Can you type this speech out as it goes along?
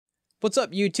What's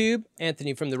up YouTube?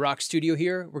 Anthony from the Rock Studio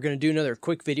here. We're going to do another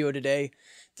quick video today.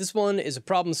 This one is a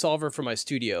problem solver for my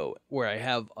studio where I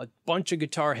have a bunch of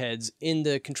guitar heads in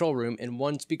the control room and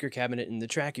one speaker cabinet in the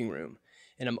tracking room.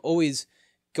 And I'm always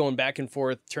going back and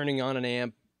forth, turning on an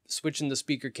amp, switching the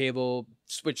speaker cable,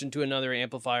 switching to another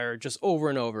amplifier, just over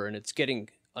and over, and it's getting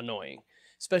annoying.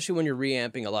 Especially when you're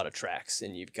reamping a lot of tracks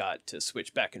and you've got to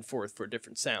switch back and forth for a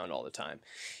different sound all the time.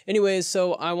 Anyways,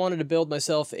 so I wanted to build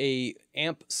myself a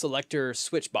Amp Selector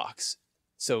Switch box.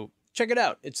 So check it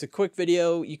out. It's a quick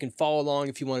video. You can follow along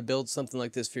if you want to build something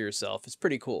like this for yourself. It's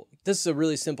pretty cool. This is a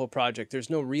really simple project. There's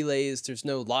no relays, there's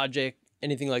no logic,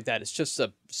 anything like that. It's just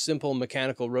a simple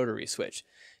mechanical rotary switch.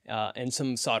 And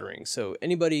some soldering. So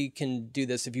anybody can do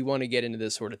this if you want to get into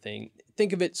this sort of thing.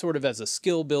 Think of it sort of as a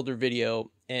skill builder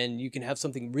video, and you can have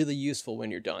something really useful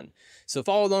when you're done. So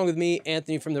follow along with me,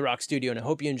 Anthony from the Rock Studio, and I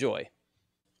hope you enjoy.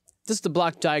 This is the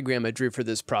block diagram I drew for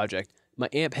this project. My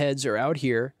amp heads are out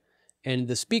here, and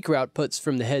the speaker outputs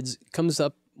from the heads comes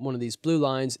up one of these blue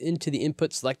lines into the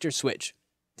input selector switch.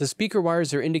 The speaker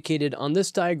wires are indicated on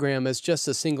this diagram as just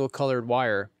a single colored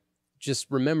wire.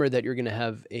 Just remember that you're going to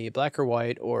have a black or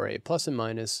white or a plus and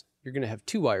minus. You're going to have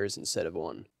two wires instead of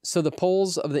one. So the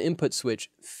poles of the input switch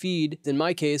feed, in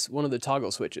my case, one of the toggle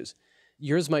switches.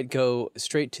 Yours might go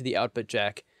straight to the output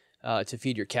jack to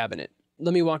feed your cabinet.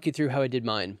 Let me walk you through how I did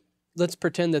mine. Let's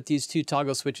pretend that these two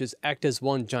toggle switches act as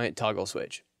one giant toggle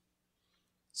switch.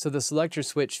 So the selector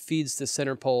switch feeds the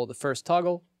center pole of the first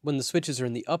toggle. When the switches are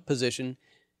in the up position,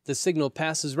 the signal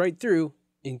passes right through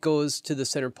and goes to the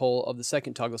center pole of the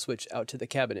second toggle switch out to the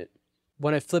cabinet.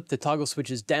 When I flip the toggle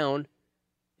switches down,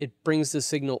 it brings the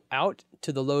signal out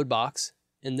to the load box,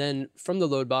 and then from the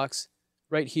load box,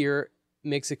 right here,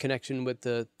 makes a connection with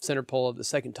the center pole of the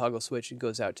second toggle switch and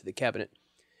goes out to the cabinet.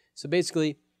 So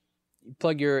basically, you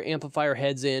plug your amplifier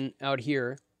heads in out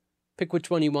here, pick which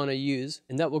one you want to use,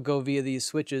 and that will go via these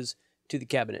switches to the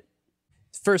cabinet.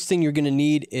 First thing you're going to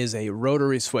need is a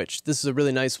rotary switch. This is a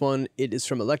really nice one. It is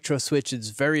from Enclosure Switch. It's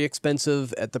very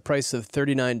expensive at the price of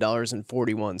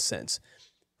 $39.41.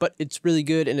 But it's really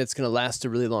good and it's going to last a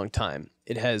really long time.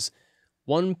 It has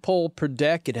one pole per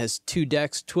deck. It has two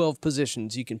decks, 12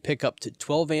 positions. You can pick up to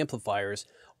 12 amplifiers,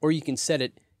 or you can set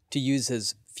it to use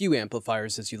as few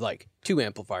amplifiers as you like, 2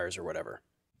 amplifiers or whatever.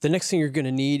 The next thing you're going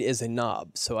to need is a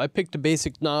knob. So I picked a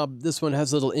basic knob. This one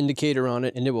has a little indicator on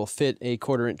it, and it will fit a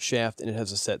 1/4-inch shaft, and it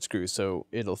has a set screw, so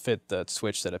it'll fit the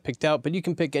switch that I picked out, but you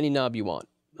can pick any knob you want.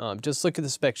 Just look at the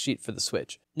spec sheet for the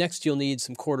switch. Next, you'll need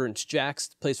some 1/4-inch jacks.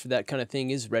 The place for that kind of thing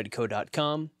is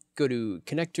redco.com. Go to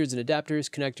connectors and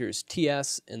adapters, connectors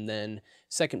TS, and then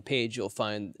second page you'll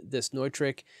find this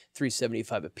Neutrik,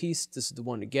 $375 a piece. This is the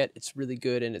one to get. It's really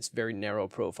good and it's very narrow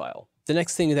profile. The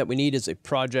next thing that we need is a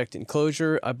project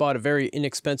enclosure. I bought a very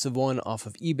inexpensive one off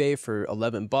of eBay for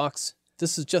 11 bucks.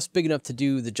 This is just big enough to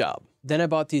do the job. Then I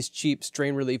bought these cheap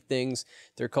strain relief things.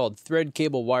 They're called thread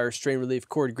cable wire strain relief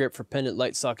cord grip for pendant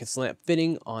light sockets lamp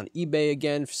fitting on eBay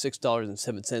again for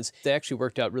 $6.07. They actually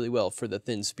worked out really well for the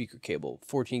thin speaker cable,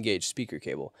 14 gauge speaker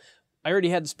cable. I already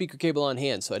had the speaker cable on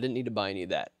hand, so I didn't need to buy any of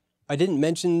that. I didn't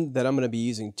mention that I'm going to be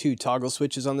using 2 toggle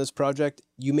switches on this project.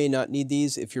 You may not need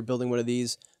these if you're building one of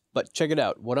these, but check it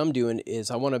out. What I'm doing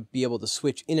is I want to be able to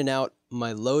switch in and out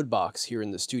my load box here in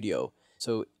the studio.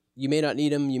 So you may not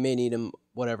need them, you may need them,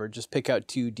 whatever. Just pick out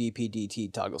 2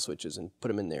 DP-DT toggle switches and put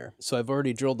them in there. So I've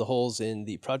already drilled the holes in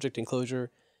the project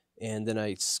enclosure, and then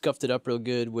I scuffed it up real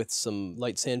good with some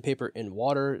light sandpaper and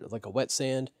water, like a wet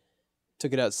sand.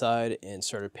 Took it outside and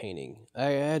started painting. I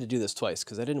had to do this twice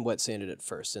because I didn't wet sand it at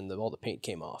first and all the paint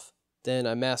came off. Then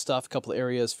I masked off a couple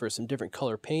areas for some different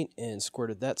color paint and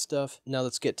squirted that stuff. Now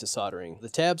let's get to soldering. The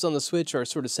tabs on the switch are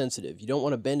sort of sensitive. You don't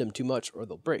want to bend them too much or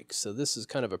they'll break. So this is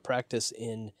kind of a practice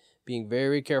in being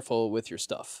very careful with your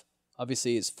stuff.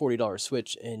 Obviously it's a $40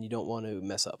 switch and you don't want to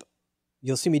mess up.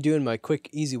 You'll see me doing my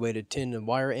quick, easy way to tin a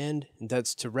wire end, and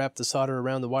that's to wrap the solder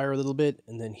around the wire a little bit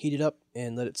and then heat it up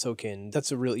and let it soak in.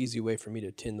 That's a real easy way for me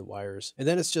to tin the wires. And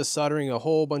then it's just soldering a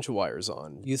whole bunch of wires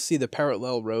on. You see the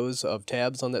parallel rows of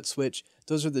tabs on that switch?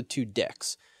 Those are the 2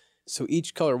 decks. So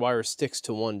each color wire sticks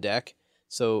to one deck.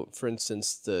 So for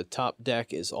instance, the top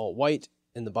deck is all white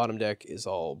and the bottom deck is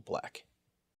all black.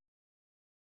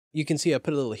 You can see I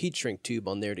put a little heat shrink tube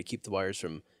on there to keep the wires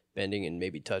from bending and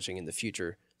maybe touching in the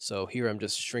future. So here I'm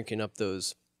just shrinking up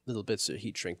those little bits of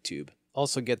heat shrink tube.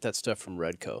 Also get that stuff from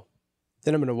Redco.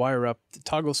 Then I'm going to wire up the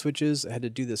toggle switches. I had to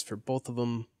do this for both of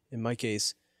them in my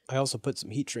case. I also put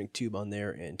some heat shrink tube on there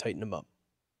and tighten them up.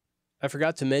 I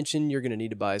forgot to mention you're going to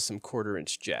need to buy some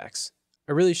 1/4-inch jacks.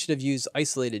 I really should have used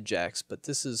isolated jacks, but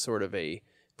this is sort of a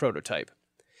prototype.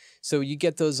 So you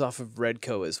get those off of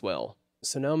Redco as well.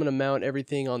 So now I'm going to mount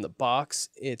everything on the box.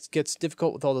 It gets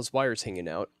difficult with all those wires hanging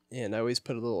out, and I always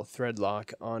put a little thread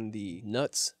lock on the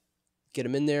nuts, get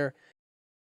them in there.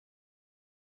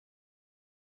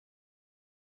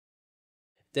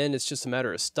 Then it's just a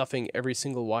matter of stuffing every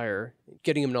single wire,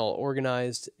 getting them all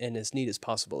organized and as neat as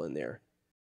possible in there.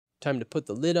 Time to put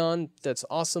the lid on. That's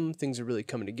awesome. Things are really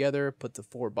coming together. Put the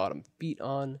 4 bottom feet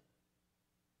on.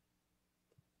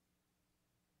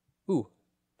 Ooh,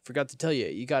 forgot to tell you,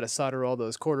 you got to solder all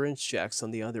those 1/4-inch jacks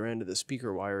on the other end of the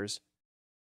speaker wires.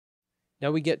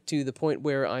 Now we get to the point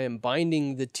where I am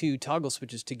binding the 2 toggle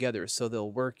switches together so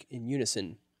they'll work in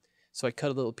unison. So I cut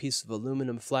a little piece of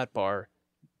aluminum flat bar,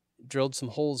 drilled some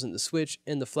holes in the switch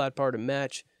and the flat bar to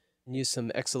match, and used some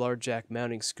XLR jack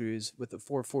mounting screws with a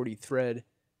 440 thread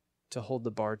to hold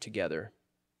the bar together.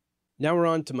 Now we're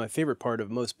on to my favorite part of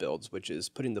most builds, which is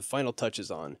putting the final touches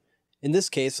on. In this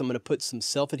case, I'm going to put some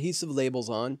self-adhesive labels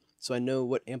on so I know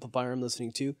what amplifier I'm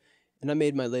listening to, and I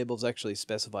made my labels actually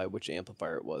specify which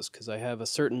amplifier it was because I have a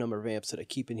certain number of amps that I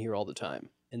keep in here all the time.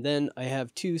 And then I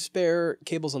have 2 spare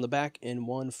cables on the back and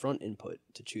 1 front input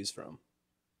to choose from,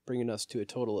 bringing us to a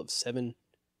total of 7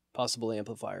 possible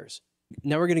amplifiers.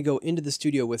 Now we're going to go into the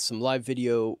studio with some live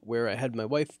video where I had my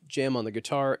wife jam on the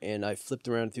guitar and I flipped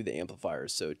around through the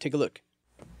amplifiers, so take a look.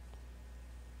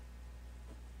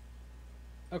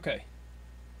 Okay,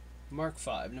 Mark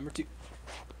 5, number 2,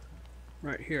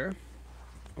 right here.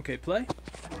 Okay, play.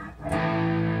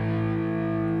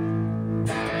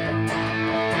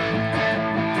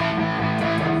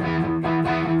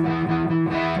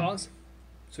 Pause,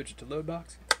 switch it to load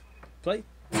box, play.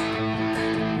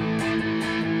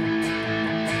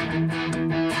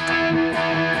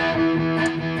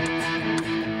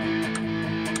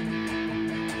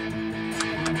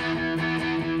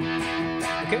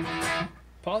 Okay,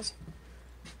 pause,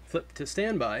 flip to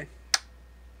standby,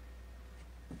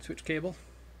 switch cable,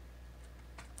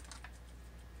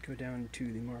 go down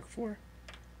to the Mark IV,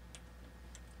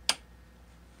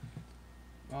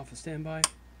 off of standby,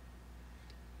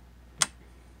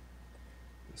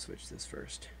 let's switch this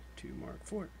first to Mark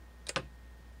IV.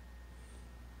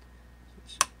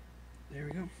 There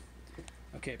we go.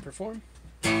 Okay, perform.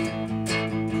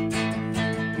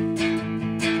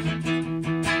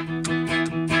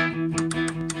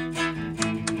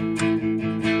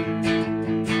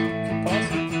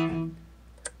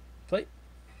 Play.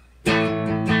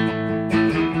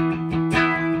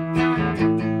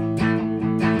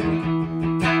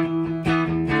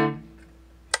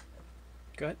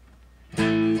 Go ahead.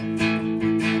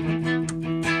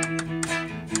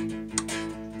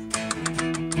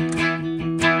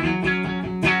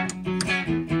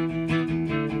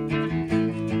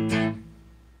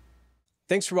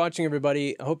 Thanks for watching,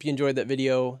 everybody. I hope you enjoyed that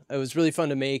video. It was really fun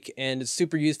to make, and it's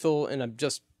super useful, and I'm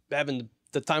just having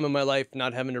the time of my life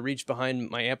not having to reach behind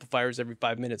my amplifiers every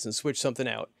 5 minutes and switch something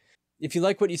out. If you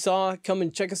like what you saw, come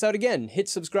and check us out again. Hit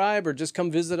subscribe or just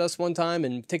come visit us one time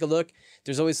and take a look.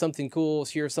 There's always something cool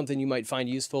here, something you might find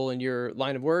useful in your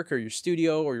line of work or your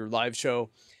studio or your live show.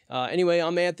 Anyway,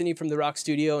 I'm Anthony from the Rock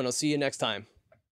Studio, and I'll see you next time.